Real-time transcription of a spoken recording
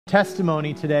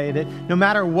testimony today that no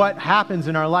matter what happens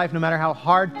in our life, no matter how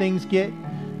hard things get,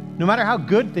 no matter how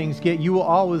good things get, you will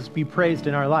always be praised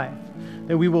in our life.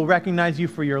 That we will recognize you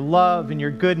for your love and your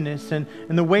goodness and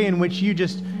the way in which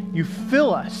you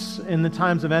fill us in the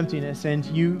times of emptiness, and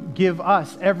you give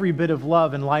us every bit of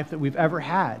love and life that we've ever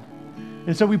had.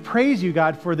 And so we praise you,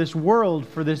 God, for this world,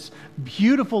 for this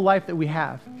beautiful life that we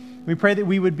have. We pray that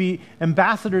we would be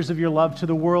ambassadors of your love to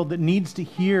the world that needs to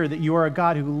hear that you are a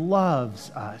God who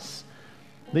loves us,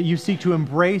 that you seek to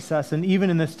embrace us. And even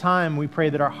in this time, we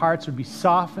pray that our hearts would be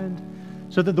softened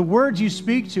so that the words you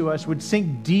speak to us would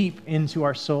sink deep into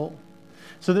our soul,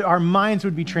 so that our minds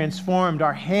would be transformed,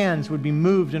 our hands would be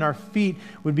moved, and our feet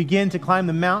would begin to climb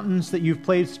the mountains that you've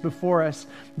placed before us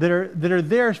that are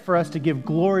there for us to give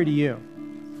glory to you,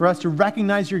 for us to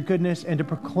recognize your goodness and to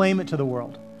proclaim it to the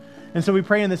world. And so we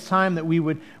pray in this time that we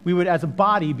would as a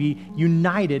body be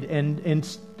united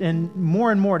and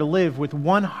more to live with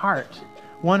one heart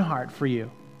for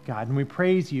you, God. And we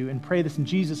praise you and pray this in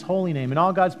Jesus' holy name. And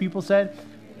all God's people said,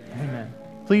 amen.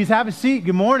 Please have a seat.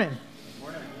 Good morning.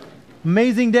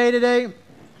 Amazing day today.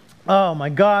 Oh my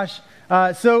gosh.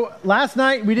 So last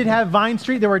night we did have Vine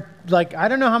Street. There were I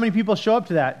don't know how many people show up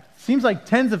to that. Seems like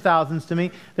tens of thousands to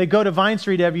me. They go to Vine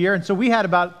Street every year. And so we had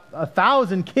about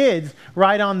 1,000 kids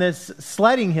ride on this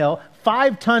sledding hill,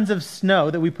 5 tons of snow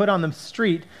that we put on the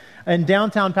street in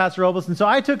downtown Paso Robles. And so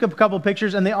I took a couple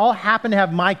pictures, and they all happen to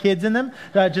have my kids in them.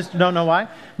 Just don't know why.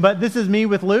 But this is me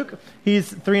with Luke.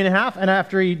 He's 3.5. And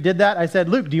after he did that, I said,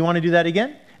 Luke, do you want to do that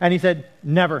again? And he said,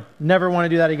 never want to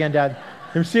do that again, Dad.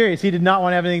 I'm serious. He did not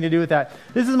want to have anything to do with that.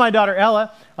 This is my daughter,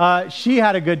 Ella. She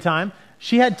had a good time.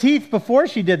 She had teeth before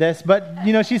she did this, but,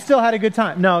 she still had a good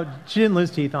time. No, she didn't lose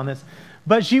teeth on this.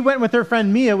 But she went with her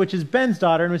friend Mia, which is Ben's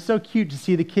daughter, and it was so cute to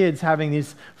see the kids having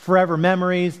these forever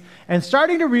memories and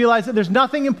starting to realize that there's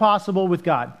nothing impossible with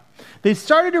God. They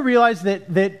started to realize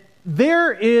that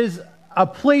there is a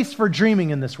place for dreaming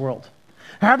in this world.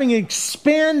 Having an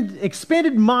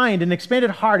expanded mind and expanded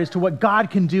heart as to what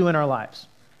God can do in our lives.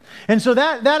 And so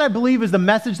that I believe is the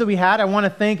message that we had. I want to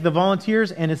thank the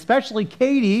volunteers and especially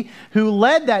Katie, who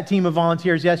led that team of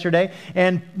volunteers yesterday.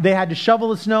 And they had to shovel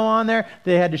the snow on there.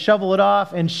 They had to shovel it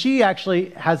off. And she actually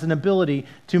has an ability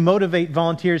to motivate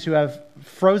volunteers who have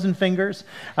frozen fingers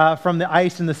from the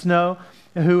ice and the snow,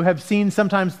 who have seen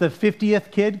sometimes the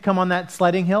 50th kid come on that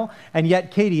sledding hill. And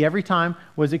yet Katie, every time,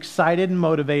 was excited and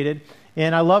motivated.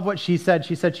 And I love what she said.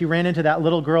 She said she ran into that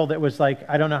little girl that was I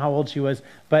don't know how old she was,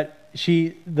 but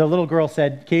the little girl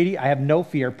said, Katie, I have no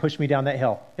fear. Push me down that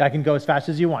hill. I can go as fast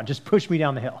as you want. Just push me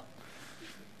down the hill.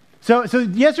 So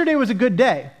yesterday was a good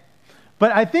day.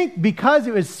 But I think because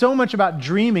it was so much about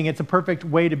dreaming, it's a perfect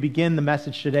way to begin the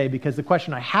message today, because the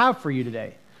question I have for you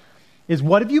today is,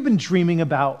 what have you been dreaming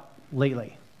about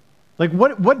lately?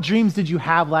 What dreams did you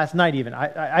have last night even?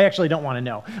 I actually don't want to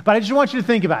know. But I just want you to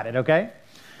think about it, okay?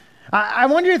 I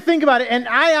want you to think about it, and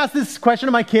I ask this question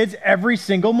to my kids every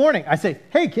single morning. I say,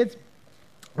 hey, kids,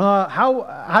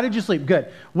 how did you sleep? Good.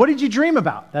 What did you dream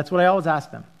about? That's what I always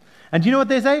ask them. And do you know what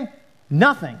they say?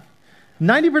 Nothing.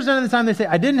 90% of the time they say,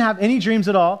 I didn't have any dreams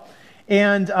at all.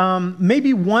 And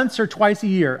maybe once or twice a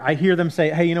year, I hear them say,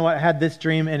 hey, you know what? I had this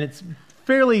dream, and it's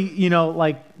fairly,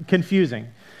 confusing.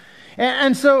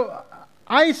 And so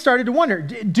I started to wonder,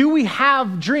 do we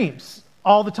have dreams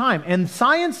all the time? And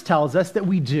science tells us that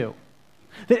we do.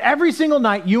 That every single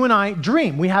night you and I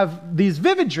dream. We have these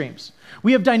vivid dreams.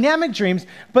 We have dynamic dreams,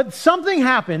 but something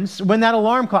happens when that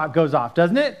alarm clock goes off,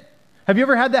 doesn't it? Have you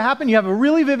ever had that happen? You have a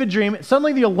really vivid dream,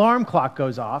 suddenly the alarm clock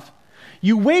goes off.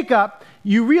 You wake up,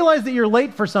 you realize that you're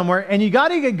late for somewhere, and you got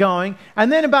to get going,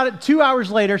 and then about 2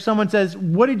 hours later, someone says,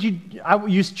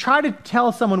 you try to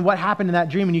tell someone what happened in that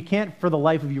dream, and you can't for the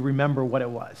life of you remember what it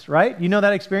was, right? You know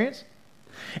that experience?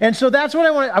 And so that's what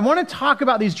I want to talk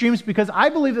about these dreams, because I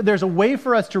believe that there's a way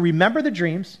for us to remember the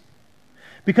dreams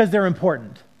because they're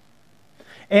important.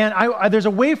 And there's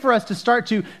a way for us to start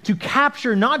to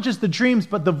capture not just the dreams,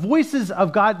 but the voices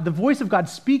of God, the voice of God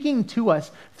speaking to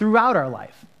us throughout our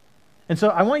life. And so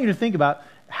I want you to think about,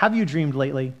 have you dreamed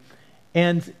lately?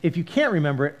 And if you can't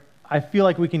remember it, I feel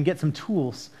like we can get some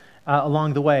tools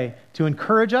along the way to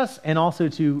encourage us and also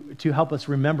to help us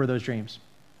remember those dreams.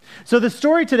 So the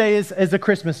story today is a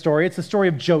Christmas story. It's the story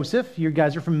of Joseph. You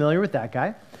guys are familiar with that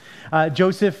guy.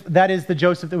 Joseph, that is the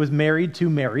Joseph that was married to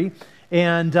Mary.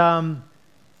 And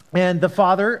the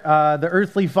father, the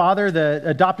earthly father, the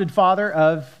adopted father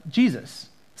of Jesus,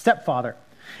 stepfather.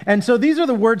 And so these are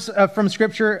the words from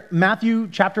Scripture, Matthew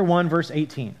chapter 1, verse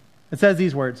 18. It says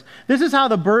these words: "This is how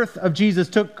the birth of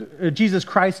Jesus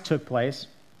Christ took place.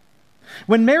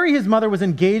 When Mary, his mother, was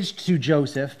engaged to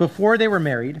Joseph, before they were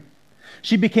married,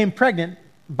 she became pregnant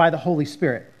by the Holy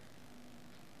Spirit.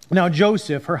 Now,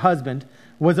 Joseph, her husband,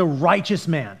 was a righteous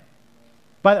man.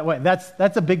 By the way,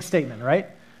 that's a big statement, right?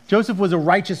 Joseph was a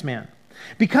righteous man.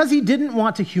 Because he didn't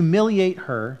want to humiliate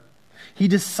her, he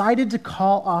decided to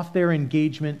call off their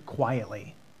engagement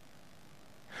quietly.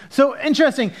 So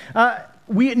interesting.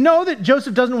 We know that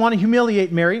Joseph doesn't want to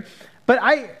humiliate Mary, but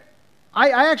I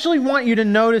actually want you to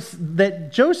notice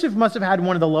that Joseph must have had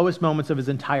one of the lowest moments of his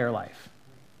entire life.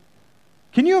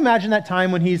 Can you imagine that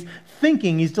time when he's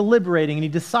thinking, he's deliberating, and he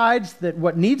decides that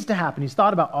what needs to happen, he's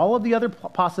thought about all of the other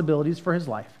possibilities for his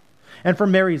life and for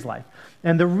Mary's life.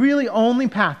 And the really only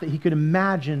path that he could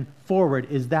imagine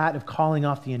forward is that of calling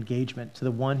off the engagement to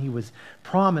the one he was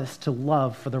promised to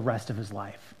love for the rest of his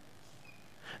life.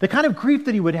 The kind of grief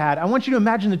that he would have had, I want you to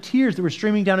imagine the tears that were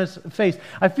streaming down his face.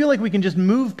 I feel like we can just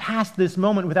move past this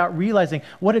moment without realizing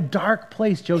what a dark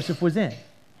place Joseph was in.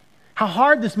 How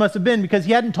hard this must have been because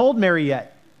he hadn't told Mary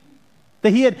yet.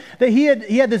 That he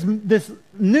had this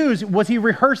news. Was he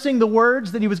rehearsing the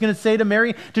words that he was going to say to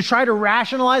Mary to try to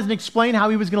rationalize and explain how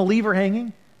he was going to leave her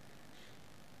hanging?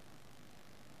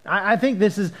 I think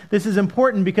this is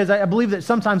important because I believe that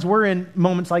sometimes we're in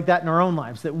moments like that in our own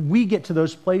lives, that we get to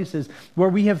those places where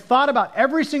we have thought about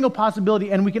every single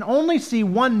possibility and we can only see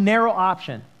one narrow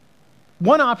option.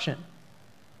 One option.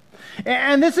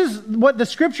 And this is what the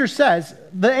scripture says.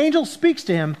 The angel speaks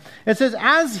to him. It says,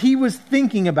 as he was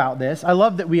thinking about this, I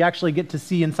love that we actually get to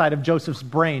see inside of Joseph's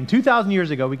brain. 2,000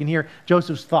 years ago, we can hear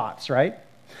Joseph's thoughts, right?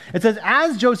 It says,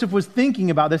 as Joseph was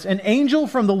thinking about this, an angel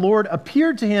from the Lord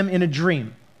appeared to him in a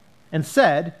dream and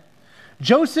said,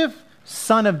 Joseph,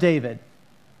 son of David.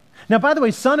 Now, by the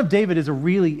way, son of David is a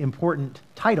really important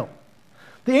title.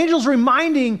 The angel's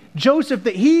reminding Joseph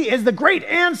that he is the great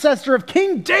ancestor of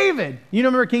King David. You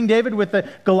remember King David with the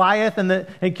Goliath and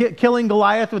killing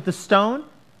Goliath with the stone?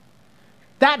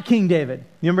 That King David.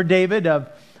 You remember David of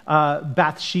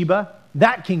Bathsheba?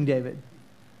 That King David.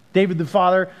 David, the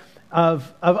father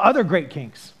of other great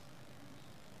kings.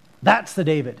 That's the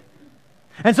David.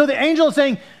 And so the angel is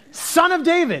saying, son of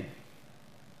David.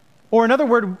 Or another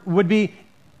word would be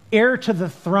heir to the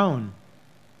throne.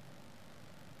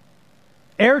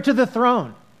 Heir to the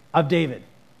throne of David.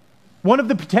 One of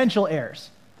the potential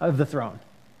heirs of the throne.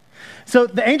 So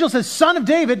the angel says, son of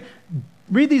David,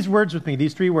 read these words with me,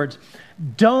 these three words.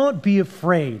 Don't be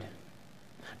afraid.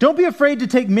 Don't be afraid to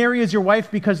take Mary as your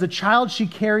wife because the child she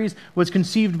carries was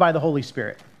conceived by the Holy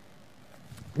Spirit.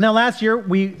 Now last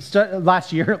week,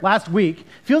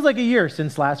 feels like a year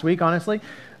since last week, honestly,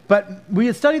 but we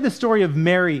had studied the story of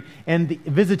Mary and the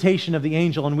visitation of the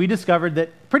angel, and we discovered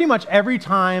that pretty much every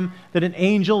time that an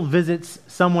angel visits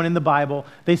someone in the Bible,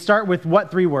 they start with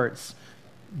what three words?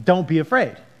 Don't be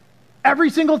afraid. Every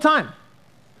single time.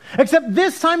 Except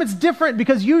this time it's different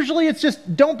because usually it's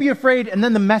just don't be afraid and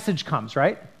then the message comes,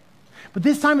 right? But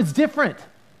this time it's different.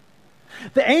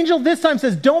 The angel this time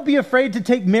says, don't be afraid to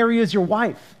take Mary as your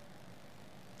wife.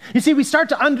 You see, we start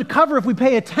to uncover if we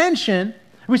pay attention.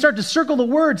 We start to circle the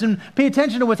words and pay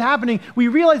attention to what's happening. We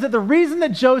realize that the reason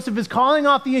that Joseph is calling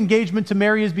off the engagement to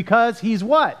Mary is because he's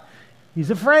what?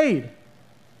 He's afraid.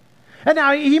 And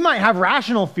now he might have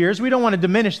rational fears. We don't want to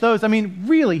diminish those. I mean,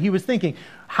 really, he was thinking,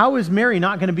 how is Mary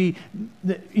not going to be,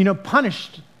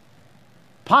 punished?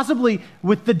 Possibly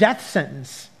with the death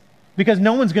sentence. Because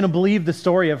no one's going to believe the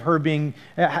story of her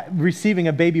receiving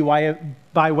a baby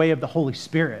by way of the Holy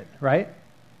Spirit, right?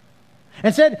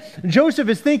 Instead, Joseph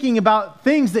is thinking about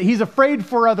things that he's afraid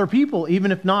for other people,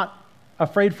 even if not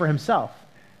afraid for himself.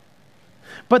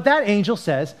 But that angel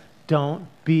says, don't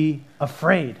be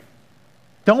afraid.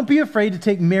 Don't be afraid to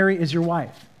take Mary as your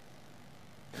wife.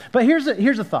 But here's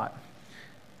a thought.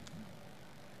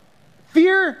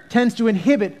 Fear tends to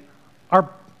inhibit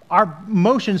our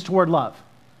motions toward love.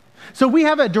 So we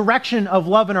have a direction of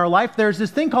love in our life. There's this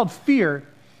thing called fear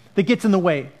that gets in the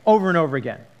way over and over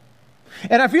again.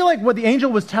 And I feel like what the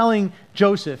angel was telling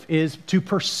Joseph is to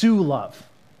pursue love.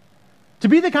 To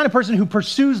be the kind of person who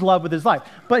pursues love with his life.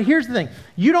 But here's the thing.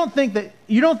 You don't think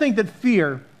that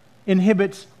fear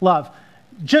inhibits love.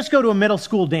 Just go to a middle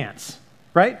school dance,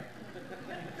 right?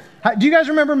 Do you guys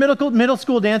remember middle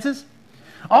school dances?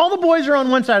 All the boys are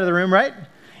on one side of the room, right?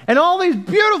 And all these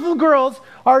beautiful girls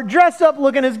are dressed up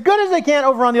looking as good as they can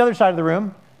over on the other side of the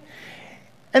room.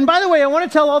 And by the way, I want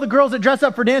to tell all the girls that dress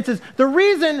up for dances, the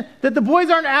reason that the boys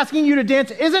aren't asking you to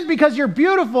dance isn't because you're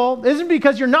beautiful, isn't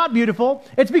because you're not beautiful,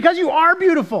 it's because you are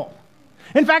beautiful.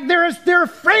 In fact, they're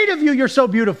afraid of you, you're so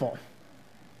beautiful.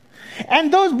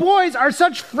 And those boys are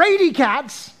such fraidy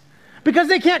cats because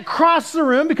they can't cross the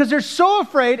room because they're so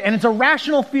afraid, and it's a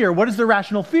rational fear. What is the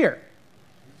rational fear?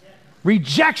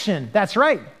 Rejection. That's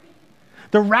right.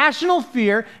 The rational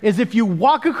fear is if you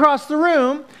walk across the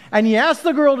room and you ask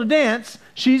the girl to dance,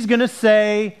 she's going to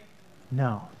say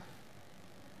no.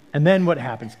 And then what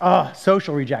happens? Oh,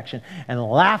 social rejection and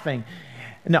laughing.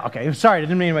 No, okay, sorry, I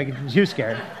didn't mean to make you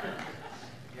scared.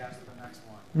 Yes, the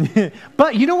next one.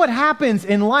 But you know what happens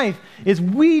in life is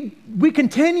we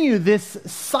continue this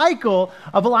cycle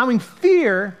of allowing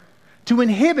fear to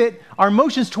inhibit our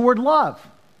emotions toward love.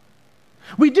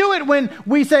 We do it when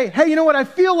we say, hey, you know what? I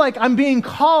feel like I'm being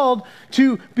called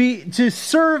to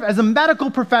serve as a medical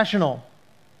professional.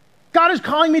 God is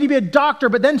calling me to be a doctor,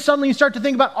 but then suddenly you start to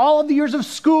think about all of the years of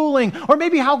schooling, or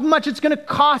maybe how much it's going to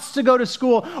cost to go to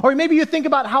school, or maybe you think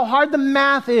about how hard the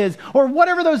math is, or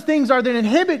whatever those things are that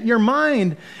inhibit your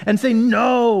mind and say,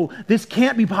 no, this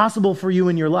can't be possible for you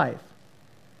in your life.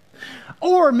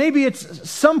 Or maybe it's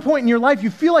some point in your life you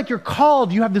feel like you're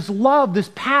called, you have this love, this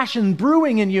passion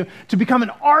brewing in you to become an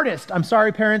artist. I'm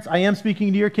sorry, parents, I am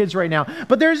speaking to your kids right now.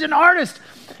 But there's an artist,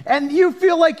 and you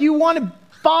feel like you want to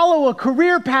follow a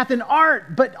career path in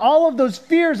art, but all of those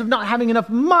fears of not having enough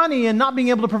money and not being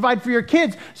able to provide for your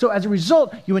kids. So as a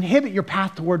result, you inhibit your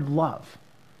path toward love.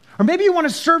 Or maybe you want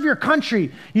to serve your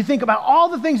country. You think about all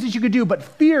the things that you could do, but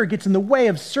fear gets in the way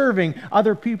of serving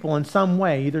other people in some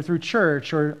way, either through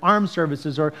church or armed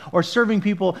services or serving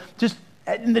people just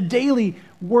in the daily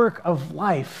work of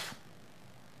life.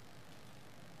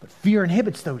 But fear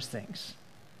inhibits those things.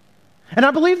 And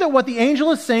I believe that what the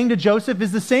angel is saying to Joseph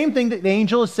is the same thing that the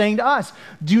angel is saying to us.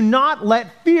 Do not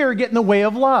let fear get in the way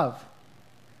of love.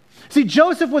 See,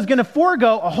 Joseph was going to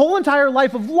forego a whole entire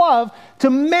life of love to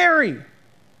marry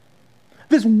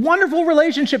this wonderful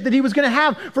relationship that he was going to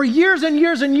have for years and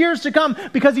years and years to come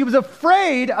because he was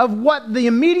afraid of what the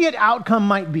immediate outcome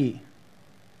might be.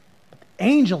 But the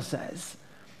angel says,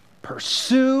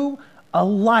 pursue a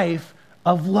life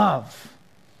of love.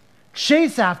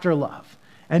 Chase after love.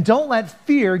 And don't let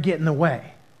fear get in the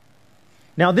way.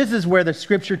 Now, this is where the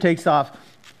scripture takes off.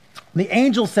 The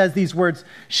angel says these words,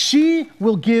 she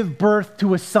will give birth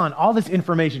to a son. All this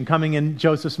information coming in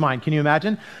Joseph's mind. Can you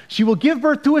imagine? She will give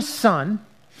birth to a son,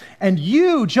 and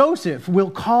you, Joseph, will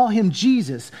call him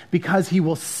Jesus because he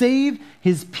will save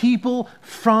his people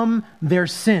from their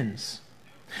sins.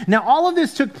 Now, all of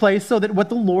this took place so that what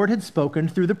the Lord had spoken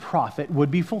through the prophet would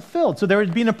be fulfilled. So there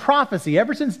had been a prophecy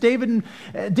ever since David's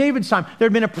time. There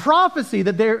had been a prophecy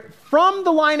that from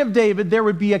the line of David, there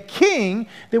would be a king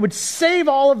that would save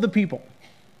all of the people.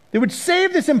 They would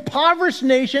save this impoverished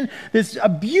nation, this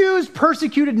abused,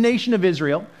 persecuted nation of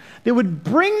Israel. They would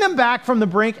bring them back from the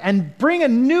brink and bring a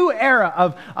new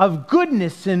era of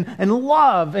goodness and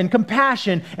love and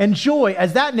compassion and joy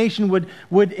as that nation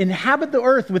would inhabit the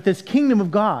earth with this kingdom of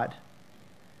God.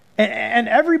 And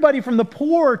everybody from the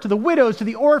poor to the widows to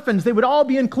the orphans, they would all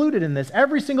be included in this,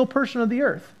 every single person of the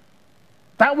earth.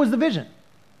 That was the vision.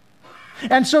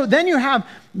 And so then you have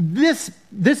this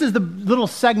is the little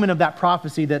segment of that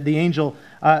prophecy that the angel,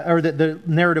 or that the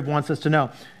narrative wants us to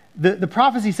know. The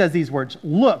prophecy says these words,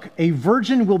 look, a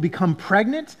virgin will become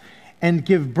pregnant and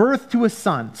give birth to a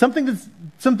son. Something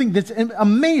that's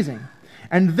amazing.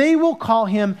 And they will call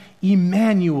him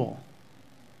Emmanuel.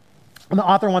 And the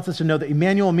author wants us to know that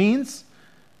Emmanuel means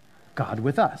God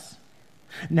with us.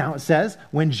 Now it says,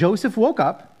 when Joseph woke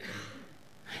up,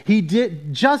 he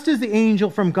did just as the angel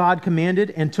from God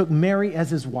commanded and took Mary as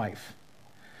his wife.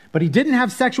 But he didn't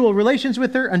have sexual relations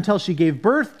with her until she gave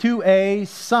birth to a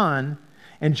son,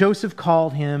 and Joseph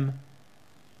called him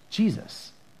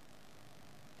Jesus.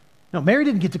 No, Mary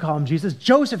didn't get to call him Jesus.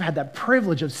 Joseph had that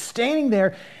privilege of standing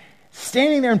there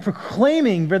and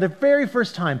proclaiming for the very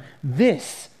first time,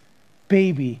 this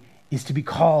baby is to be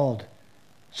called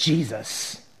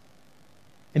Jesus.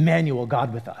 Emmanuel,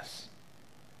 God with us.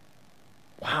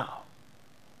 Wow.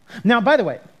 Now, by the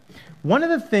way, one of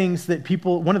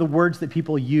the words that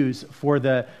people use for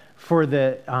the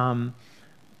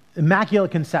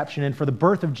Immaculate Conception and for the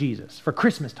birth of Jesus, for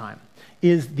Christmas time,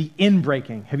 is the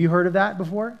inbreaking. Have you heard of that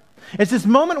before? It's this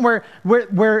moment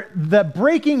where the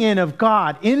breaking in of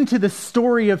God into the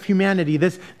story of humanity,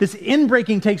 this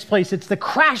inbreaking takes place. It's the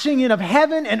crashing in of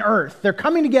heaven and earth. They're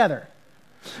coming together.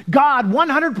 God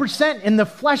 100% in the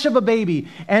flesh of a baby,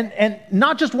 and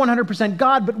not just 100%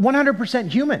 God, but 100%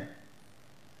 human.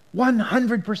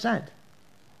 100%.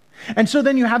 And so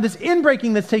then you have this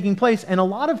inbreaking that's taking place, and a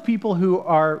lot of people who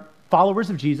are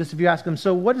followers of Jesus, if you ask them,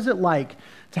 so what is it like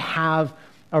to have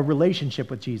a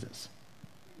relationship with Jesus?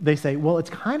 They say, well,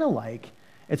 it's kind of like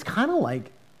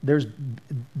there's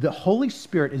the Holy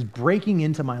Spirit is breaking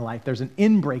into my life. There's an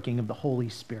inbreaking of the Holy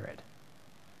Spirit.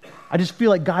 I just feel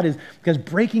like God is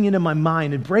breaking into my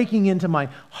mind and breaking into my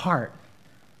heart.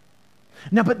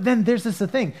 Now, but then there's this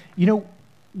thing,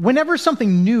 whenever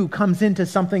something new comes into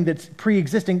something that's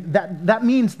pre-existing, that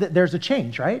means that there's a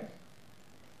change, right?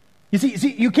 You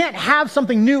see, you can't have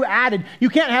something new added. You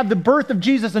can't have the birth of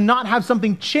Jesus and not have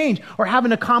something change or have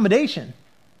an accommodation.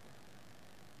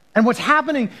 And what's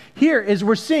happening here is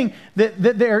we're seeing that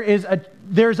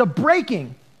there's a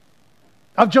breaking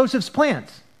of Joseph's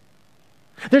plans.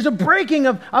 There's a breaking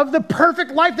of the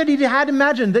perfect life that he had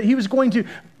imagined, that he was going to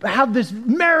have this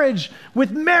marriage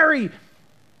with Mary,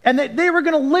 and that they were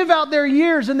going to live out their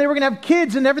years, and they were going to have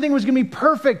kids, and everything was going to be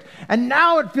perfect. And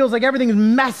now it feels like everything is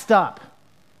messed up.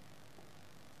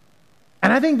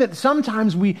 And I think that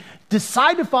sometimes we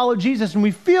decide to follow Jesus, and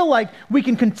we feel like we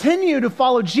can continue to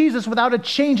follow Jesus without a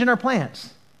change in our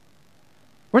plans,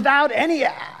 without any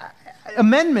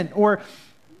amendment or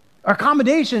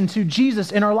accommodation to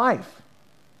Jesus in our life.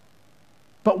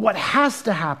 But what has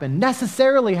to happen,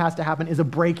 necessarily has to happen, is a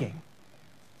breaking.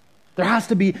 There has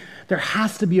to be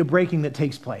a breaking that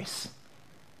takes place.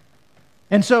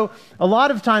 And so a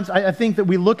lot of times I think that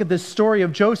we look at this story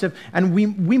of Joseph, and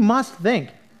we must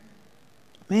think,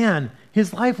 man,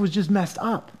 his life was just messed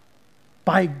up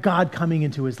by God coming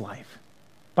into his life,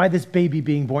 by this baby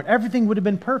being born. Everything would have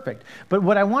been perfect. But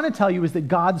what I want to tell you is that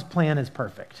God's plan is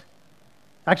perfect.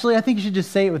 Actually, I think you should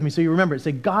just say it with me so you remember it.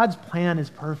 Say, God's plan is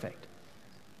perfect.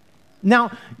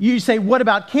 Now, you say, what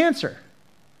about cancer?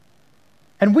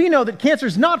 And we know that cancer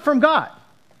is not from God.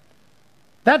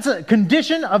 That's a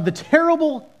condition of the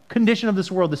terrible condition of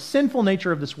this world, the sinful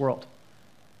nature of this world.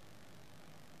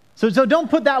 So don't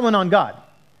put that one on God.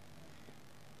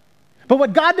 But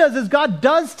what God does is God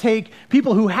does take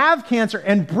people who have cancer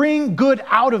and bring good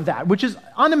out of that, which is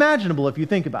unimaginable if you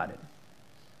think about it.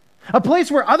 A place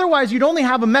where otherwise you'd only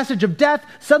have a message of death,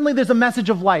 suddenly there's a message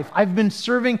of life. I've been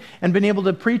serving and been able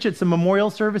to preach at some memorial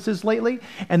services lately,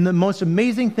 and the most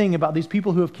amazing thing about these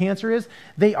people who have cancer is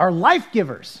they are life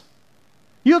givers.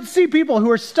 You'll see people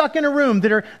who are stuck in a room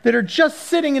that are just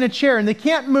sitting in a chair and they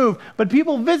can't move, but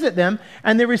people visit them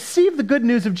and they receive the good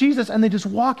news of Jesus and they just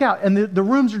walk out, and the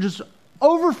rooms are just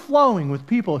overflowing with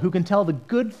people who can tell the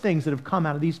good things that have come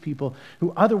out of these people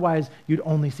who otherwise you'd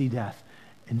only see death.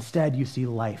 Instead, you see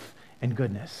life and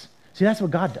goodness. See, that's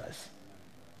what God does.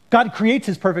 God creates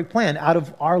his perfect plan out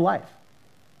of our life.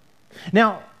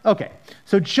 Now, okay,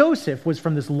 so Joseph was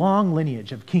from this long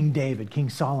lineage of King David, King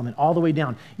Solomon, all the way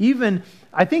down. Even,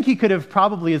 I think he could have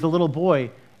probably, as a little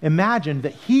boy, imagined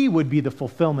that he would be the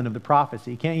fulfillment of the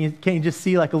prophecy. Can't you just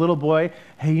see like a little boy,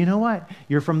 hey, you know what?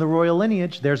 You're from the royal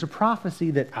lineage. There's a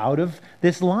prophecy that out of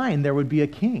this line there would be a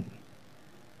king.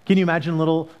 Can you imagine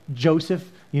little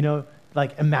Joseph,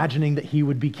 like imagining that he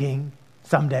would be king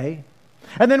someday?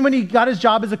 And then when he got his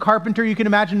job as a carpenter, you can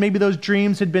imagine maybe those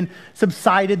dreams had been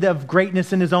subsided of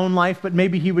greatness in his own life, but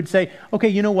maybe he would say, okay,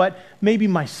 you know what? Maybe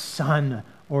my son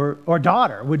or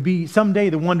daughter would be someday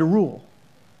the one to rule.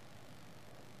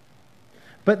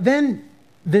 But then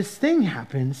this thing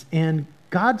happens, and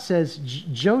God says,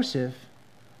 Joseph,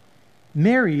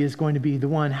 Mary is going to be the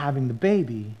one having the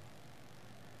baby.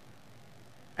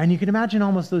 And you can imagine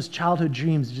almost those childhood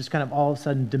dreams just kind of all of a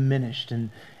sudden diminished.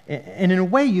 And in a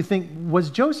way you think,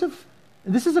 was Joseph,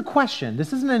 this is a question,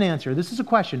 this isn't an answer, this is a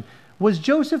question. Was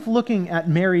Joseph looking at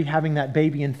Mary having that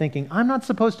baby and thinking, I'm not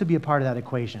supposed to be a part of that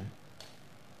equation.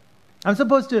 I'm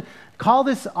supposed to call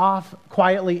this off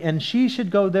quietly, and she should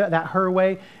go that her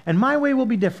way, and my way will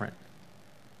be different.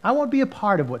 I won't be a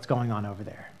part of what's going on over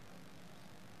there.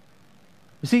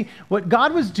 You see, what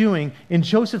God was doing in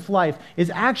Joseph's life is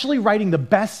actually writing the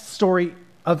best story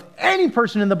of any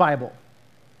person in the Bible.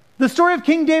 The story of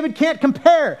King David can't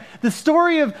compare. The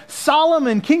story of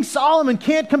Solomon, King Solomon,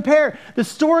 can't compare. The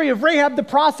story of Rahab the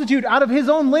prostitute out of his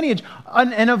own lineage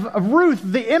and of Ruth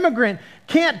the immigrant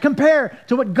can't compare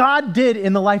to what God did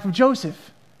in the life of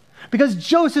Joseph. Because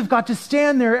Joseph got to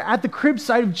stand there at the crib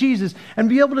side of Jesus and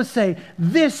be able to say,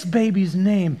 this baby's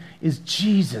name is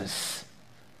Jesus.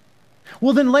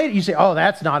 Well, then later you say, oh,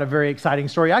 that's not a very exciting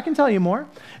story. I can tell you more.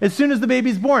 As soon as the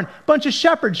baby's born, a bunch of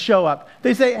shepherds show up.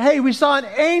 They say, hey, we saw an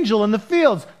angel in the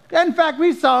fields. In fact,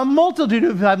 we saw a multitude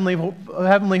of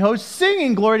heavenly hosts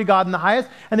singing glory to God in the highest,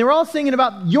 and they were all singing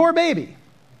about your baby.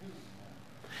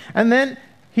 And then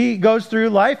he goes through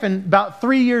life, and about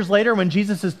 3 years later, when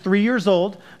Jesus is 3 years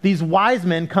old, these wise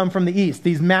men come from the east,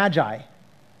 these magi.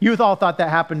 You all thought that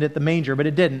happened at the manger, but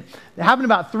it didn't. It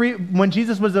happened when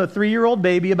Jesus was a 3-year-old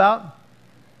baby about.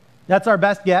 That's our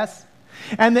best guess.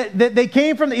 And they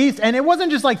came from the east, and it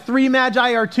wasn't just like 3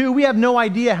 magi or 2. We have no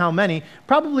idea how many,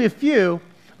 probably a few,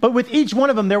 but with each one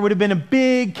of them, there would have been a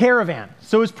big caravan.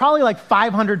 So it was probably like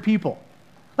 500 people,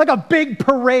 like a big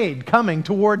parade coming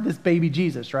toward this baby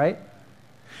Jesus, right?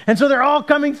 And so they're all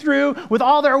coming through with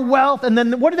all their wealth, and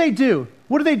then what do?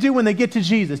 What do they do when they get to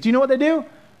Jesus? Do you know what they do?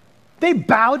 They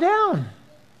bow down.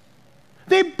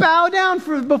 They bow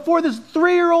down before this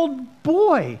 3-year-old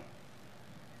boy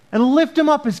and lift him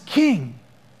up as king.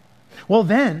 Well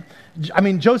then,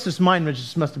 Joseph's mind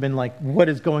just must have been like, what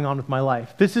is going on with my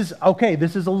life? This is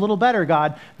a little better,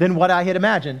 God, than what I had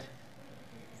imagined.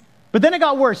 But then it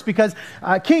got worse because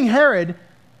King Herod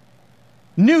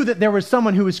knew that there was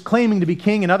someone who was claiming to be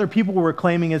king and other people were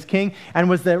claiming as king and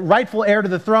was the rightful heir to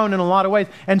the throne in a lot of ways.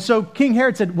 And so King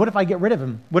Herod said, what if I get rid of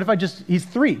him? What if he's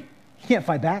 3? He can't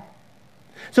fight back.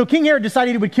 So King Herod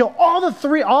decided he would kill all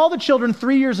the children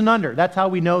 3 years and under. That's how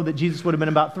we know that Jesus would have been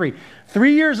about 3.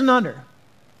 3 years and under.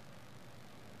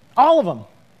 All of them.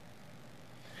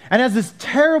 And as this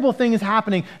terrible thing is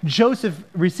happening, Joseph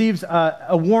receives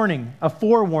a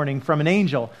forewarning from an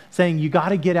angel saying, you got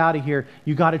to get out of here.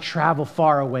 You got to travel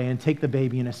far away and take the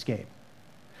baby and escape.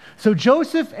 So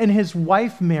Joseph and his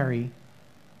wife Mary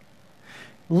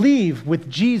leave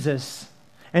with Jesus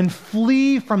and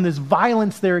flee from this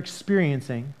violence they're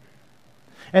experiencing.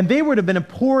 And they would have been a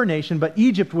poor nation, but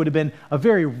Egypt would have been a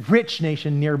very rich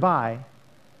nation nearby.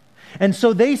 And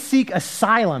so they seek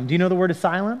asylum. Do you know the word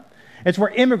asylum? It's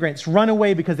where immigrants run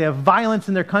away because they have violence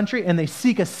in their country, and they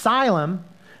seek asylum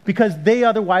because they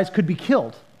otherwise could be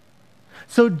killed.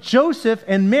 So Joseph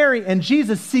and Mary and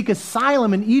Jesus seek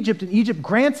asylum in Egypt, and Egypt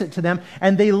grants it to them,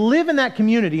 and they live in that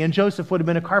community, and Joseph would have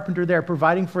been a carpenter there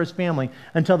providing for his family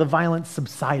until the violence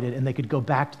subsided and they could go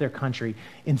back to their country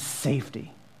in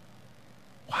safety.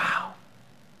 Wow.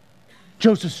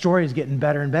 Joseph's story is getting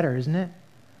better and better, isn't it?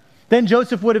 Then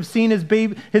Joseph would have seen his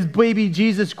baby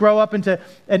Jesus grow up into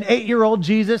an 8-year-old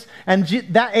Jesus, and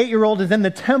that 8-year-old is in the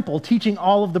temple teaching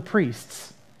all of the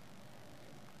priests.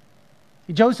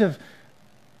 Joseph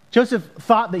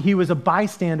thought that he was a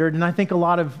bystander, and I think a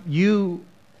lot of you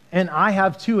and I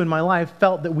have too in my life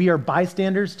felt that we are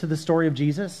bystanders to the story of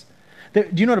Jesus. Do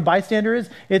you know what a bystander is?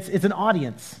 It's an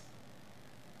audience.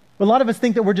 A lot of us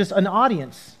think that we're just an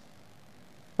audience.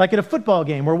 Like at a football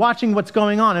game, we're watching what's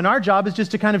going on, and our job is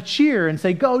just to kind of cheer and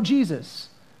say, go Jesus.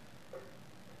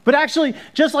 But actually,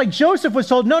 just like Joseph was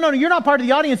told, no, you're not part of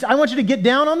the audience. I want you to get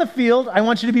down on the field. I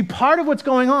want you to be part of what's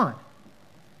going on.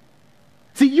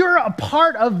 See, you're a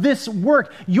part of this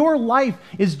work. Your life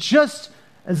is just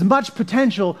as much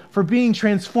potential for being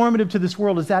transformative to this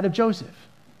world as that of Joseph.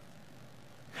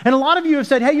 And a lot of you have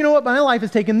said, hey, you know what? My life has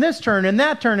taken this turn and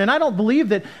that turn, and I don't believe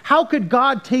that. How could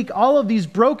God take all of these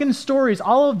broken stories,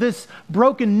 all of this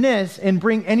brokenness, and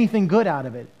bring anything good out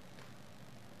of it?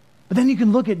 But then you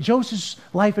can look at Joseph's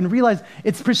life and realize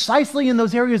it's precisely in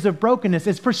those areas of brokenness,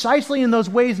 it's precisely in those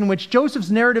ways in which Joseph's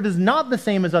narrative is not the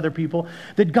same as other people,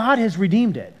 that God has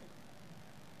redeemed it.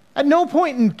 At no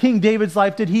point in King David's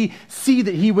life did he see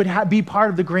that he would be part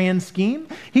of the grand scheme.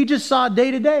 He just saw day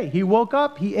to day. He woke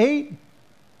up, he ate.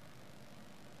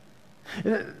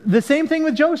 The same thing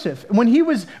with Joseph. When he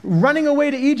was running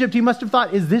away to Egypt, he must have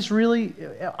thought, is this really,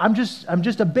 I'm just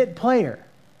a bit player.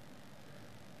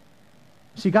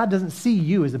 See, God doesn't see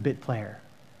you as a bit player.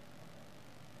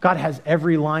 God has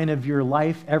every line of your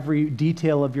life, every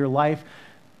detail of your life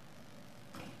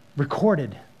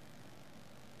recorded.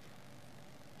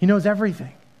 He knows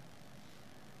everything.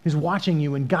 He's watching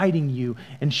you and guiding you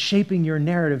and shaping your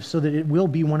narrative so that it will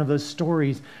be one of those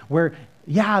stories where,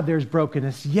 yeah, there's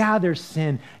brokenness, yeah, there's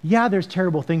sin, yeah, there's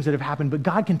terrible things that have happened, but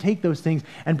God can take those things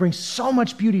and bring so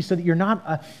much beauty so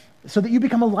that so that you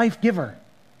become a life giver,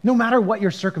 no matter what your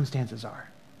circumstances are.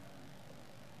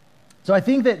 So I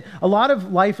think that a lot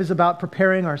of life is about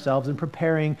preparing ourselves and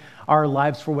preparing our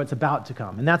lives for what's about to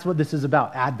come. And that's what this is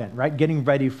about, Advent, right? Getting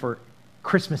ready for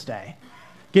Christmas Day.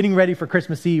 Getting ready for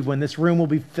Christmas Eve when this room will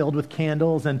be filled with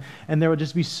candles and there will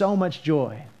just be so much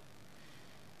joy.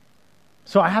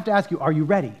 So I have to ask you, are you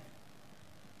ready?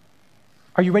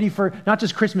 Are you ready for not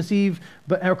just Christmas Eve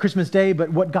or Christmas Day, but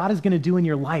what God is going to do in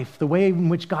your life, the way in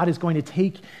which God is going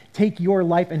to take your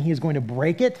life and he is going to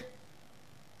break it?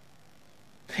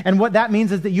 And what that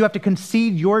means is that you have to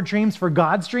concede your dreams for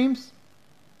God's dreams.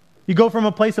 You go from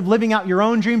a place of living out your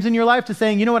own dreams in your life to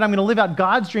saying, you know what, I'm going to live out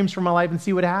God's dreams for my life and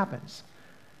see what happens.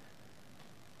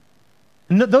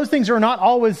 And those things are not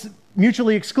always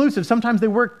mutually exclusive. Sometimes they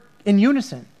work in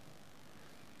unison.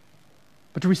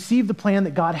 But to receive the plan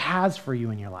that God has for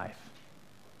you in your life.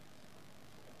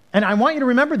 And I want you to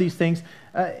remember these things.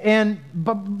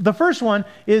 But the first one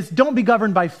is don't be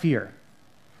governed by fear.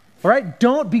 All right?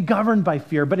 Don't be governed by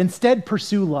fear, but instead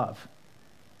pursue love.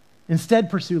 Instead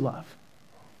pursue love.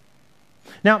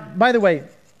 Now, by the way,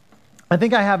 I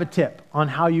think I have a tip on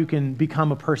how you can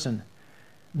become a person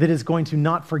that is going to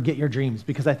not forget your dreams,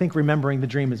 because I think remembering the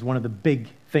dream is one of the big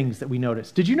things that we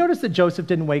notice. Did you notice that Joseph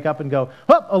didn't wake up and go,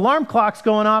 oh, alarm clock's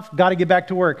going off, got to get back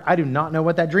to work? I do not know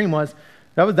what that dream was.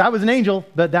 That was an angel,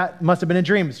 but that must have been a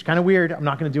dream. It's kind of weird. I'm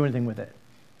not going to do anything with it.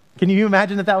 Can you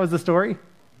imagine that was the story?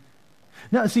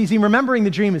 No, see, remembering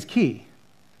the dream is key.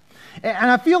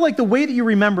 And I feel like the way that you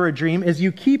remember a dream is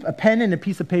you keep a pen and a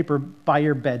piece of paper by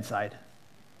your bedside.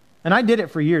 And I did it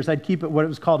for years. I'd keep it what it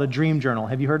was called a dream journal.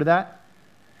 Have you heard of that?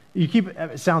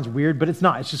 It sounds weird, but it's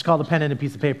not. It's just called a pen and a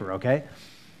piece of paper, okay?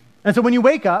 And so when you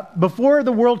wake up, before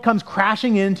the world comes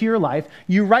crashing into your life,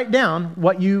 you write down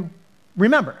what you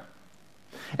remember.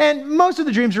 And most of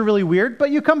the dreams are really weird,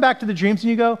 but you come back to the dreams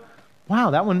and you go,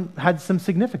 wow, that one had some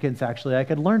significance, actually. I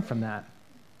could learn from that.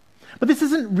 But this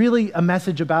isn't really a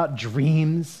message about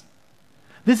dreams.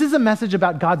 This is a message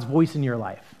about God's voice in your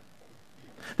life.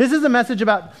 This is a message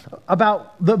about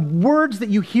the words that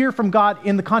you hear from God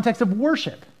in the context of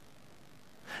worship.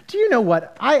 Do you know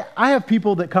what? I have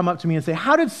people that come up to me and say,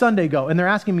 how did Sunday go? And they're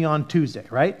asking me on Tuesday,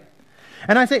 right?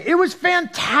 And I say, it was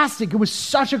fantastic. It was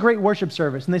such a great worship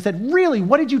service. And they said, really?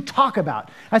 What did you talk about?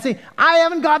 I say, I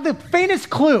haven't got the faintest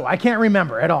clue. I can't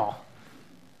remember at all.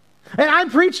 And I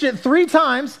preached it 3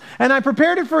 times, and I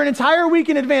prepared it for an entire week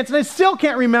in advance, and I still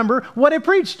can't remember what I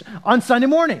preached on Sunday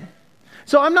morning.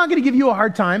 So I'm not going to give you a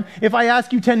hard time if I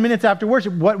ask you 10 minutes after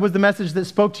worship, what was the message that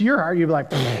spoke to your heart? You'd be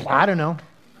like, I don't know.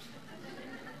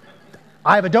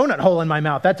 I have a donut hole in my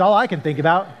mouth. That's all I can think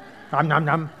about.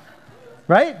 Nom.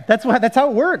 Right? That's how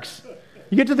it works.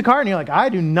 You get to the car and you're like, I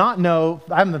do not know.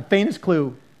 I haven't the faintest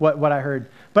clue what I heard.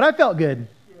 But I felt good.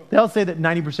 They'll say that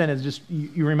 90% is just,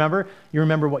 you remember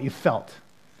what you felt.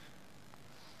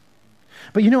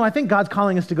 But I think God's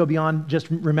calling us to go beyond just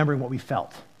remembering what we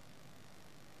felt.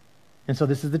 And so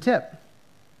this is the tip.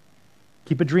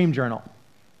 Keep a dream journal.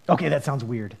 Okay, that sounds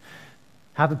weird.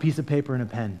 Have a piece of paper and a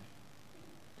pen.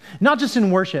 Not just in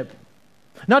worship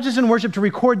to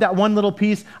record that one little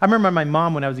piece. I remember my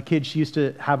mom, when I was a kid, she used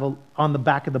to have on the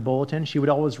back of the bulletin, she would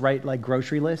always write like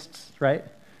grocery lists, right?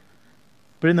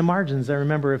 But in the margins, I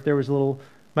remember if there was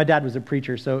my dad was a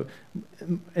preacher,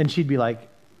 and she'd be like,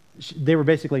 they were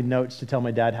basically notes to tell my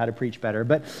dad how to preach better.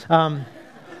 But, hi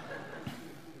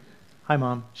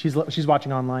Mom, she's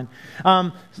watching online.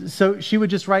 So she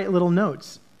would just write little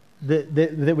notes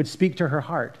that would speak to her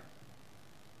heart.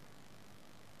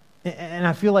 And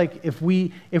I feel like if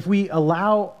we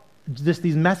allow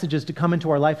these messages to come into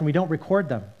our life and we don't record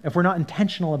them, if we're not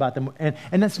intentional about them,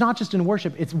 and that's not just in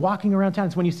worship, it's walking around town.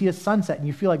 It's when you see a sunset and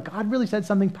you feel like God really said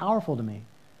something powerful to me.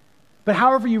 But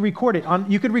however you record it,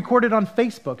 you could record it on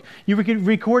Facebook. You could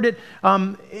record it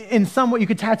in some way. You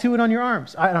could tattoo it on your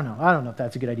arms. I don't know if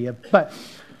that's a good idea. But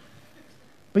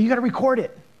you got to record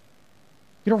it.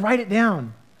 You got to write it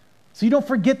down so you don't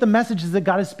forget the messages that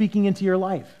God is speaking into your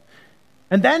life.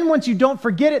 And then once you don't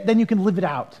forget it, then you can live it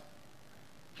out.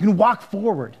 You can walk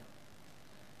forward.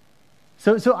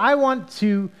 So I want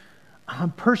to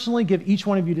personally give each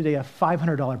one of you today a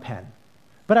 $500 pen.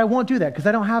 But I won't do that because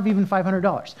I don't have even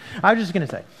 $500. I was just going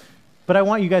to say, but I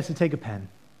want you guys to take a pen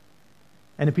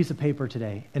and a piece of paper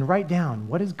today and write down,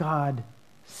 what is God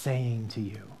saying to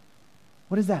you?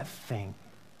 What is that thing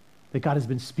that God has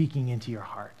been speaking into your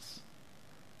hearts?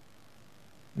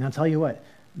 And I'll tell you what,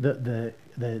 the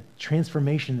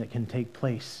transformation that can take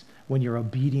place when you're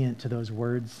obedient to those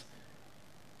words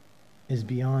is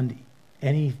beyond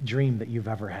any dream that you've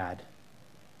ever had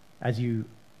as you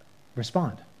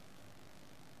respond.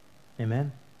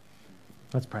 Amen?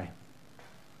 Let's pray.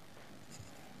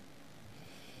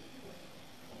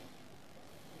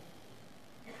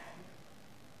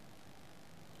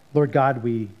 Lord God,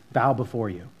 we bow before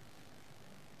you.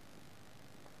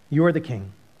 You are the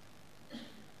King.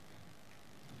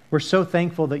 We're so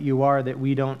thankful that you are, that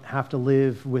we don't have to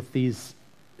live with these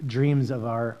dreams of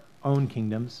our own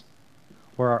kingdoms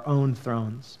or our own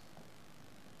thrones.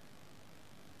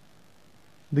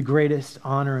 The greatest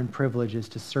honor and privilege is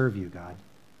to serve you, God.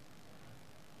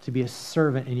 To be a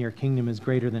servant in your kingdom is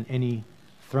greater than any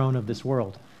throne of this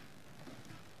world.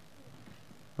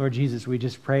 Lord Jesus, we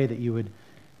just pray that you would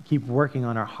keep working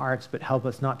on our hearts, but help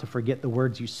us not to forget the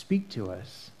words you speak to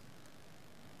us,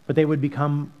 but they would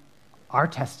become our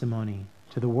testimony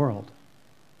to the world.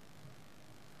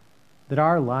 That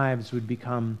our lives would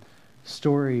become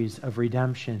stories of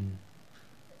redemption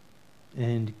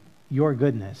and your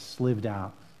goodness lived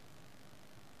out.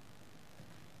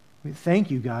 We thank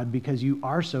you, God, because you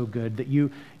are so good, that you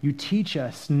teach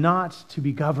us not to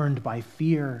be governed by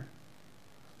fear.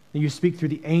 That you speak through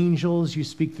the angels, you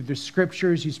speak through the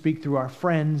scriptures, you speak through our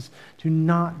friends, to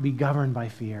not be governed by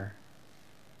fear.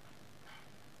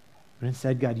 But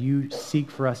instead, God, you seek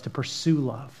for us to pursue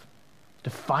love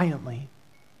defiantly,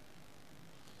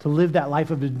 to live that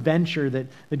life of adventure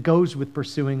that goes with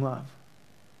pursuing love.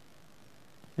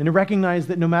 And to recognize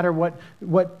that no matter what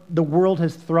the world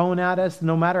has thrown at us,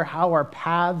 no matter how our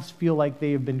paths feel like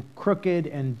they have been crooked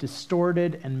and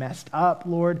distorted and messed up,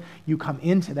 Lord, you come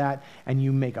into that and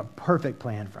you make a perfect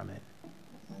plan from it.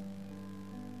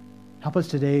 Help us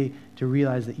today to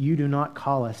realize that you do not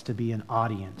call us to be an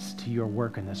audience to your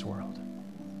work in this world.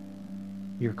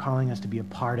 You're calling us to be a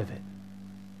part of it,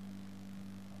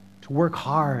 to work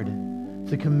hard,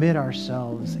 to commit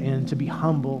ourselves, and to be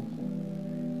humble,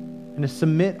 and to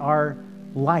submit our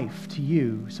life to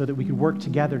you so that we could work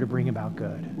together to bring about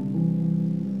good.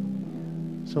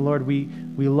 So, Lord, we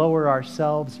lower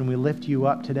ourselves and we lift you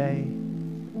up today.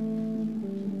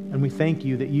 And we thank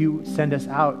you that you send us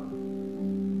out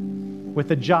with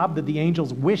the job that the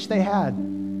angels wish they had,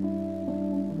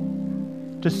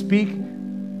 to speak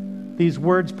these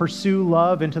words, pursue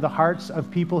love, into the hearts of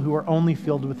people who are only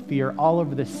filled with fear all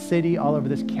over this city, all over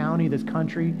this county, this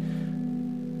country,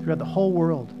 throughout the whole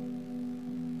world.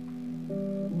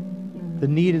 The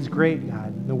need is great,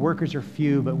 God. The workers are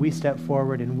few, but we step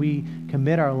forward and we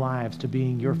commit our lives to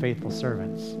being your faithful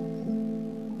servants.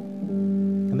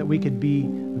 And that we could be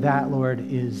that, Lord,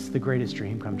 is the greatest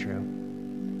dream come true.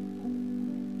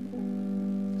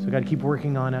 So God, keep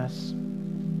working on us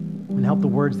and help the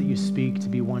words that you speak to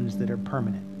be ones that are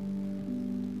permanent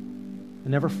and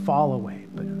never fall away,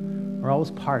 but are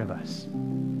always part of us.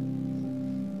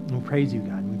 And we praise you,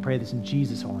 God. And we pray this in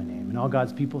Jesus' holy name. And all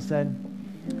God's people said,